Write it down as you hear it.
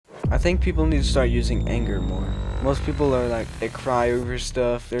I think people need to start using anger more. Most people are like, they cry over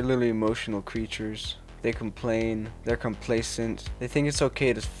stuff, they're literally emotional creatures. They complain, they're complacent, they think it's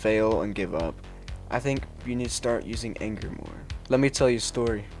okay to fail and give up. I think you need to start using anger more. Let me tell you a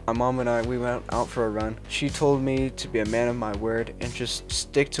story. My mom and I, we went out for a run. She told me to be a man of my word and just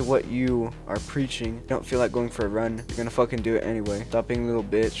stick to what you are preaching. You don't feel like going for a run, you're gonna fucking do it anyway. Stop being a little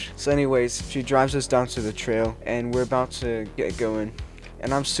bitch. So anyways, she drives us down to the trail and we're about to get going.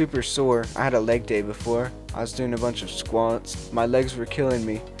 And I'm super sore. I had a leg day before. I was doing a bunch of squats. My legs were killing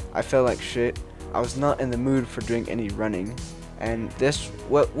me. I felt like shit. I was not in the mood for doing any running. And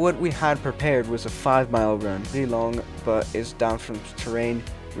what we had prepared was a 5-mile run. Pretty long, but it's down from terrain.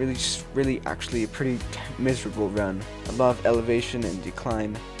 Really actually a pretty miserable run. A lot of elevation and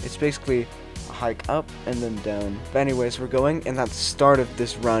decline. It's basically a hike up and then down. But anyways, we're going, and at the start of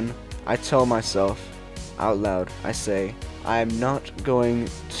this run, I tell myself out loud, I say, I am not going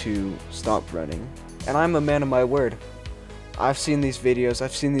to stop running. And I'm a man of my word. I've seen these videos,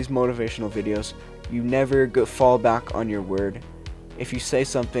 I've seen these motivational videos. You never fall back on your word. If you say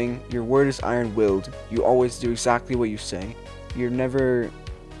something, your word is iron-willed. You always do exactly what you say. You're never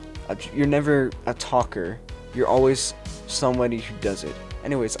a talker. You're always somebody who does it.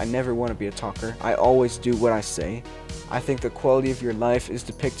 Anyways, I never want to be a talker. I always do what I say. I think the quality of your life is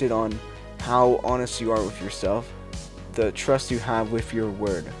depicted on how honest you are with yourself, the trust you have with your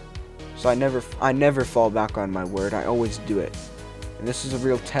word. So I never fall back on my word. I always do it. And this is a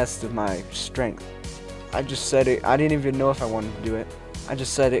real test of my strength. I just said it. I didn't even know if I wanted to do it. I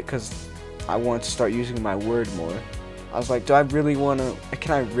just said it because I wanted to start using my word more. I was like, do I really want to,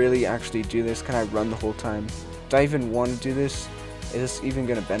 can I really actually do this? Can I run the whole time? Do I even want to do this? Is this even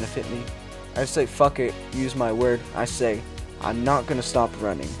going to benefit me? I say, fuck it, use my word. I say, I'm not going to stop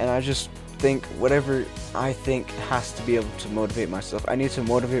running. And I just think whatever I think has to be able to motivate myself. I need to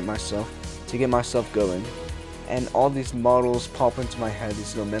motivate myself to get myself going. And all these models pop into my head,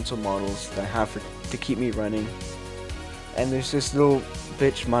 these little mental models that I have to keep me running. And there's this little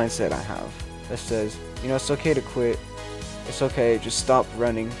bitch mindset I have that says, you know, it's okay to quit. It's okay, just stop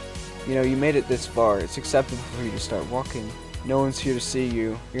running. You know, you made it this far. It's acceptable for you to start walking. No one's here to see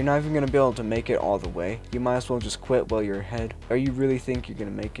you. You're not even going to be able to make it all the way. You might as well just quit while you're ahead. Or you really think you're going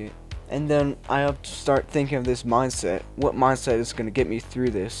to make it? And then I have to start thinking of this mindset. What mindset is going to get me through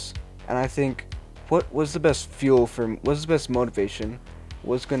this? And I think, what was the best fuel what's the best motivation?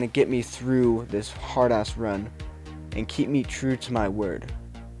 What's going to get me through this hard-ass run and keep me true to my word?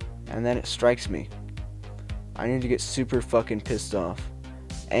 And then it strikes me. I need to get super fucking pissed off.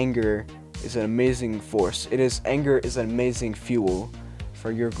 Anger is an amazing force. Anger is an amazing fuel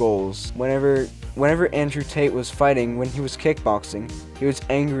for your goals. Whenever Andrew Tate was fighting, when he was kickboxing, he was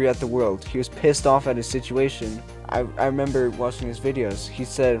angry at the world. He was pissed off at his situation. I remember watching his videos. He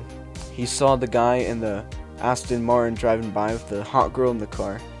said he saw the guy in the Aston Martin driving by with the hot girl in the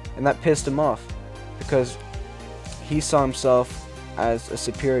car, and that pissed him off because he saw himself as a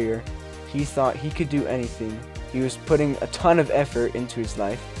superior. He thought he could do anything. He was putting a ton of effort into his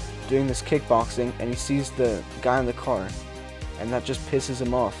life doing this kickboxing, and he sees the guy in the car, and that just pisses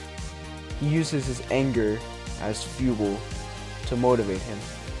him off. He uses his anger as fuel to motivate him.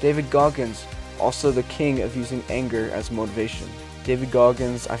 David Goggins, also the king of using anger as motivation. David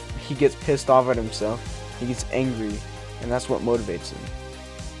Goggins, he gets pissed off at himself, he gets angry, and that's what motivates him.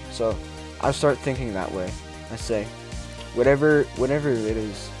 So I start thinking that way. I say, whatever it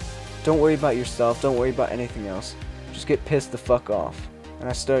is, don't worry about yourself, don't worry about anything else. Just get pissed the fuck off. And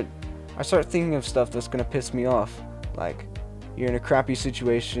I start thinking of stuff that's gonna piss me off. Like, you're in a crappy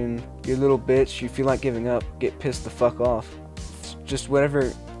situation, you're a little bitch, you feel like giving up, get pissed the fuck off. Just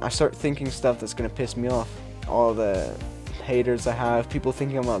whatever, I start thinking stuff that's gonna piss me off. All the haters I have, people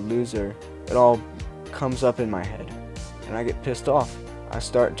thinking I'm a loser, it all comes up in my head. And I get pissed off. I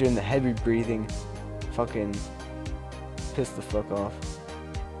start doing the heavy breathing, fucking piss the fuck off.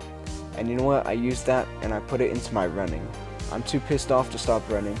 And you know what, I use that and I put it into my running. I'm too pissed off to stop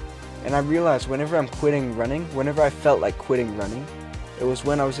running. And I realized whenever I'm quitting running, whenever I felt like quitting running, it was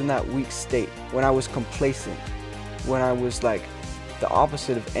when I was in that weak state, when I was complacent, when I was like the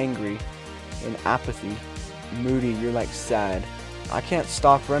opposite of angry, in apathy, moody, you're like sad. I can't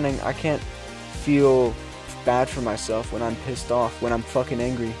stop running, I can't feel bad for myself when I'm pissed off, when I'm fucking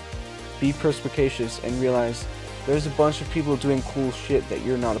angry. Be perspicacious and realize there's a bunch of people doing cool shit that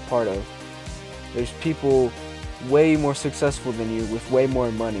you're not a part of. There's people way more successful than you with way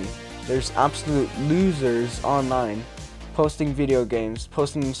more money. There's absolute losers online posting video games,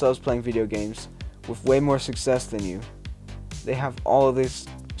 posting themselves playing video games with way more success than you. They have all of this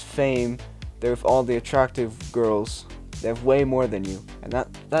fame, they're with all the attractive girls, They have way more than you, and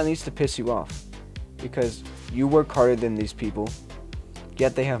that needs to piss you off, because you work harder than these people,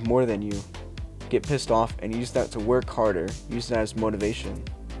 yet they have more than you. Get pissed off and use that to work harder, use that as motivation.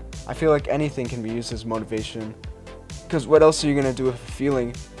 I feel like anything can be used as motivation, because what else are you going to do with a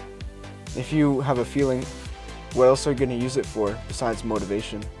feeling? If you have a feeling, what else are you going to use it for besides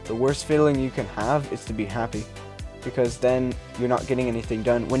motivation? The worst feeling you can have is to be happy, because then you're not getting anything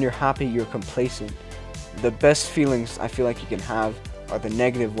done. When you're happy, you're complacent. The best feelings I feel like you can have are the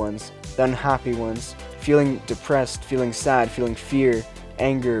negative ones, the unhappy ones, feeling depressed, feeling sad, feeling fear,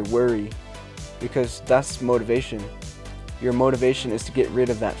 anger, worry, because that's motivation. Your motivation is to get rid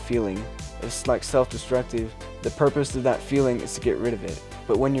of that feeling. It's like self-destructive. The purpose of that feeling is to get rid of it.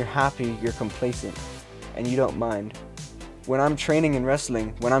 But when you're happy, you're complacent, and you don't mind. When I'm training in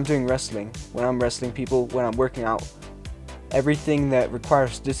wrestling, when I'm doing wrestling, when I'm wrestling people, when I'm working out, everything that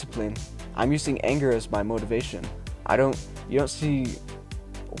requires discipline, I'm using anger as my motivation. You don't see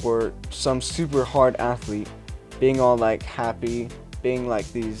or some super hard athlete being all like happy, being like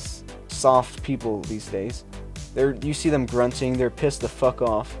these soft people these days. You see them grunting, they're pissed the fuck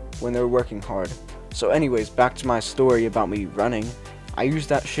off when they're working hard. So anyways, back to my story about me running. I use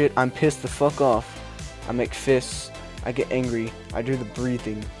that shit, I'm pissed the fuck off. I make fists, I get angry, I do the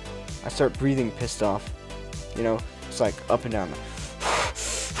breathing. I start breathing pissed off. You know, it's like up and down.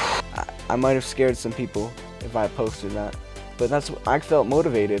 I might have scared some people if I posted that. But I felt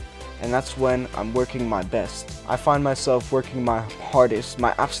motivated, and that's when I'm working my best. I find myself working my hardest,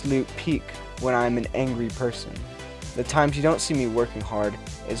 my absolute peak, when I'm an angry person. The times you don't see me working hard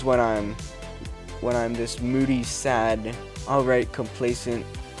is when I'm this moody, sad, alright, complacent.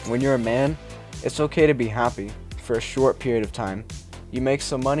 When you're a man, it's okay to be happy for a short period of time. You make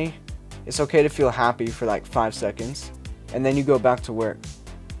some money, it's okay to feel happy for like 5 seconds, and then you go back to work,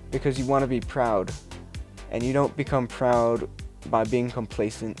 because you want to be proud, and you don't become proud by being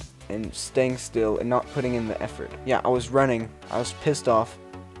complacent and staying still and not putting in the effort. Yeah, I was running, I was pissed off,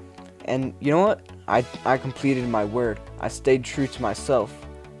 and you know what? I completed my word. I stayed true to myself,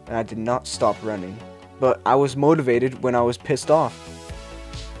 and I did not stop running. But I was motivated when I was pissed off.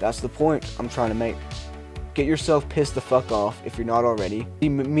 That's the point I'm trying to make. Get yourself pissed the fuck off if you're not already.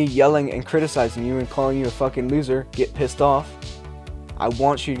 Me yelling and criticizing you and calling you a fucking loser, get pissed off. I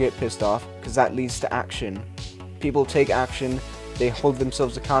want you to get pissed off, because that leads to action. People take action, they hold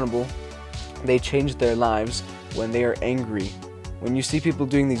themselves accountable, they change their lives when they are angry. When you see people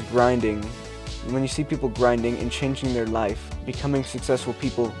doing these grinding, when you see people grinding and changing their life, becoming successful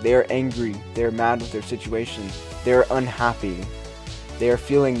people, they are angry, they are mad with their situation, they are unhappy, they are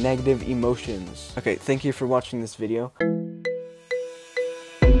feeling negative emotions. Okay, thank you for watching this video.